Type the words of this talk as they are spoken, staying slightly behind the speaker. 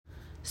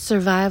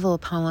Survival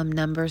poem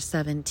number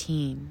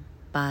 17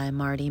 by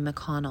Marty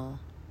McConnell.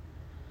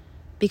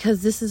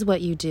 Because this is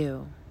what you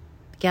do.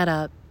 Get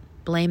up,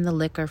 blame the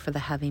liquor for the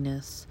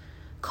heaviness,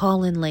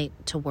 call in late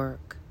to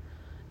work,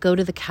 go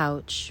to the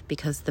couch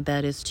because the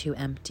bed is too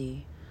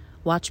empty,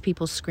 watch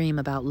people scream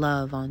about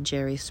love on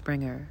Jerry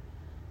Springer,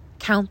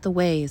 count the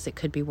ways it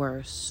could be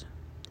worse.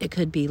 It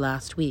could be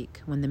last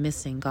week when the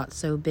missing got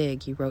so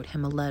big you wrote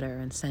him a letter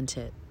and sent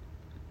it.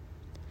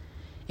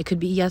 It could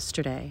be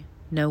yesterday.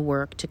 No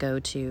work to go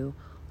to,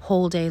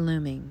 whole day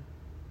looming.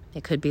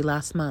 It could be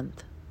last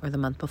month or the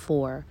month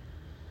before,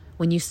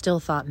 when you still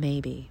thought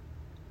maybe,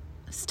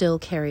 still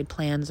carried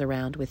plans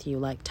around with you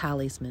like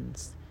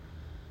talismans.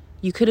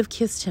 You could have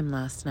kissed him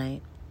last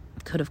night,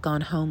 could have gone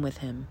home with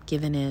him,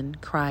 given in,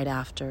 cried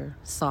after,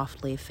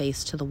 softly,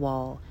 face to the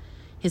wall,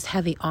 his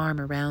heavy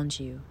arm around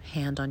you,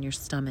 hand on your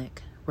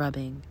stomach,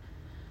 rubbing.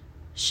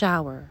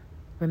 Shower,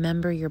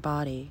 remember your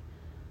body,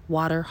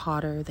 water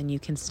hotter than you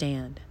can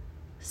stand.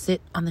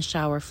 Sit on the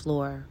shower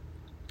floor,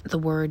 the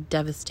word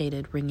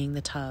devastated ringing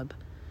the tub.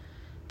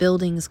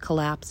 Buildings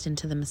collapsed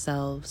into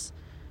themselves,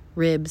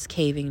 ribs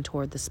caving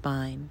toward the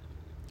spine.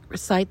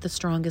 Recite the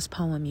strongest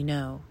poem you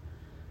know,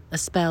 a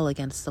spell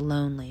against the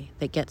lonely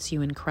that gets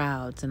you in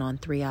crowds and on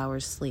 3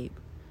 hours sleep.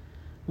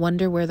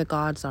 Wonder where the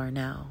gods are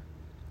now.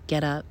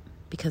 Get up,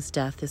 because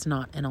death is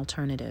not an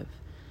alternative.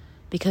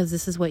 Because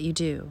this is what you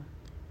do.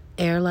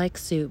 Air like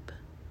soup,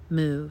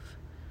 move.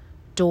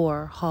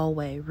 Door,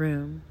 hallway,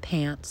 room,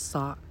 pants,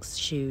 socks,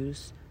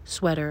 shoes,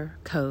 sweater,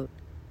 coat,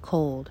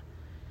 cold.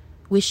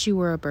 Wish you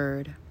were a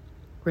bird.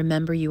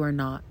 Remember you are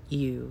not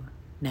you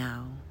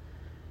now.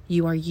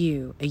 You are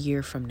you a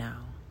year from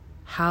now.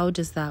 How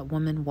does that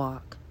woman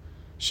walk?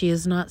 She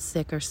is not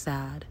sick or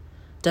sad,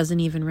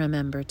 doesn't even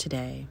remember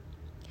today.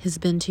 Has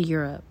been to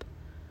Europe.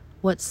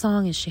 What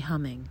song is she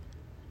humming?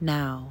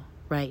 Now,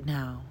 right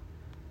now.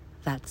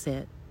 That's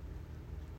it.